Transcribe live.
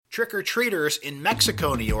Trick-or-treaters in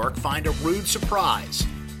Mexico, New York find a rude surprise.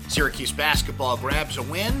 Syracuse basketball grabs a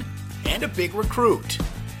win and a big recruit.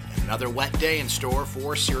 And another wet day in store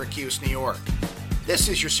for Syracuse, New York. This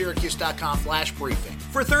is your Syracuse.com flash briefing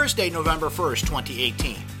for Thursday, November 1st,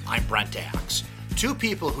 2018. I'm Brent Axe. Two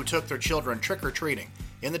people who took their children trick-or-treating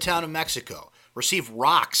in the town of Mexico received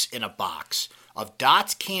rocks in a box of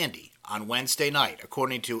Dots candy on Wednesday night,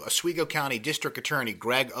 according to Oswego County District Attorney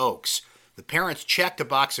Greg Oakes. The parents checked a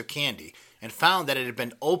box of candy and found that it had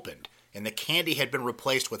been opened and the candy had been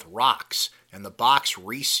replaced with rocks and the box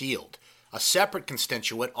resealed. A separate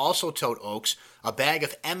constituent also told Oakes a bag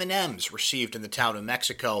of M&Ms received in the town of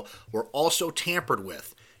Mexico were also tampered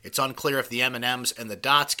with. It's unclear if the M&Ms and the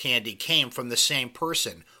Dots candy came from the same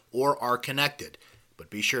person or are connected. But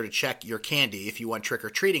be sure to check your candy if you went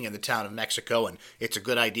trick-or-treating in the town of Mexico, and it's a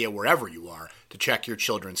good idea wherever you are to check your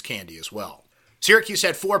children's candy as well. Syracuse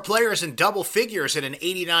had 4 players in double figures in an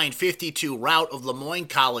 89-52 rout of Le Moyne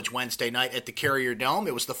College Wednesday night at the Carrier Dome.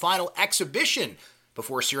 It was the final exhibition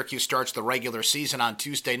before Syracuse starts the regular season on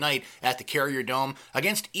Tuesday night at the Carrier Dome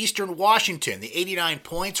against Eastern Washington. The 89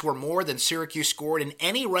 points were more than Syracuse scored in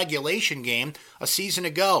any regulation game a season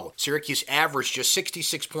ago. Syracuse averaged just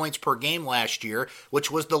 66 points per game last year, which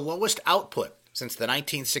was the lowest output since the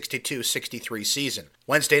 1962-63 season.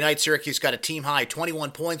 Wednesday night, Syracuse got a team-high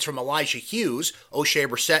 21 points from Elijah Hughes. O'Shea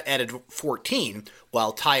Brissett added 14,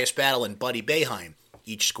 while Tyus Battle and Buddy Boeheim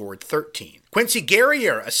each scored 13. Quincy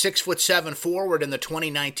Guerrier, a 6'7" forward in the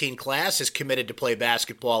 2019 class, is committed to play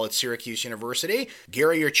basketball at Syracuse University.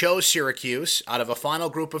 Guerrier chose Syracuse out of a final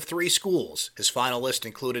group of 3 schools. His final list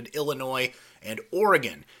included Illinois and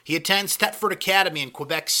Oregon. He attends Thetford Academy in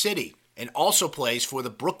Quebec City and also plays for the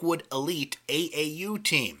Brookwood Elite AAU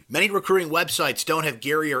team. Many recruiting websites don't have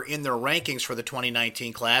Guerrier in their rankings for the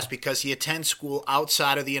 2019 class because he attends school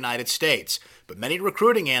outside of the United States, but many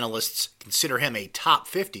recruiting analysts consider him a top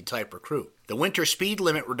 50 type recruit. The winter speed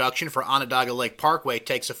limit reduction for Onondaga Lake Parkway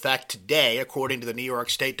takes effect today, according to the New York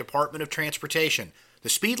State Department of Transportation. The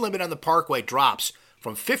speed limit on the parkway drops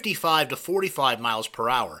from 55 to 45 miles per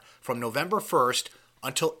hour from November 1st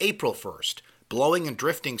until April 1st. Blowing and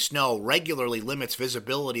drifting snow regularly limits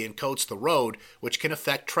visibility and coats the road, which can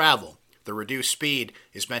affect travel. The reduced speed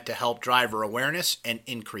is meant to help driver awareness and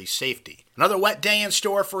increase safety. Another wet day in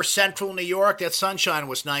store for Central New York. That sunshine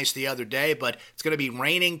was nice the other day, but it's going to be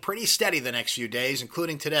raining pretty steady the next few days,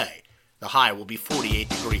 including today. The high will be 48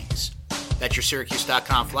 degrees. That's your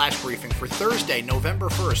Syracuse.com flash briefing for Thursday, November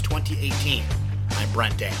 1st, 2018. I'm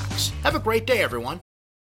Brent Axe. Have a great day, everyone.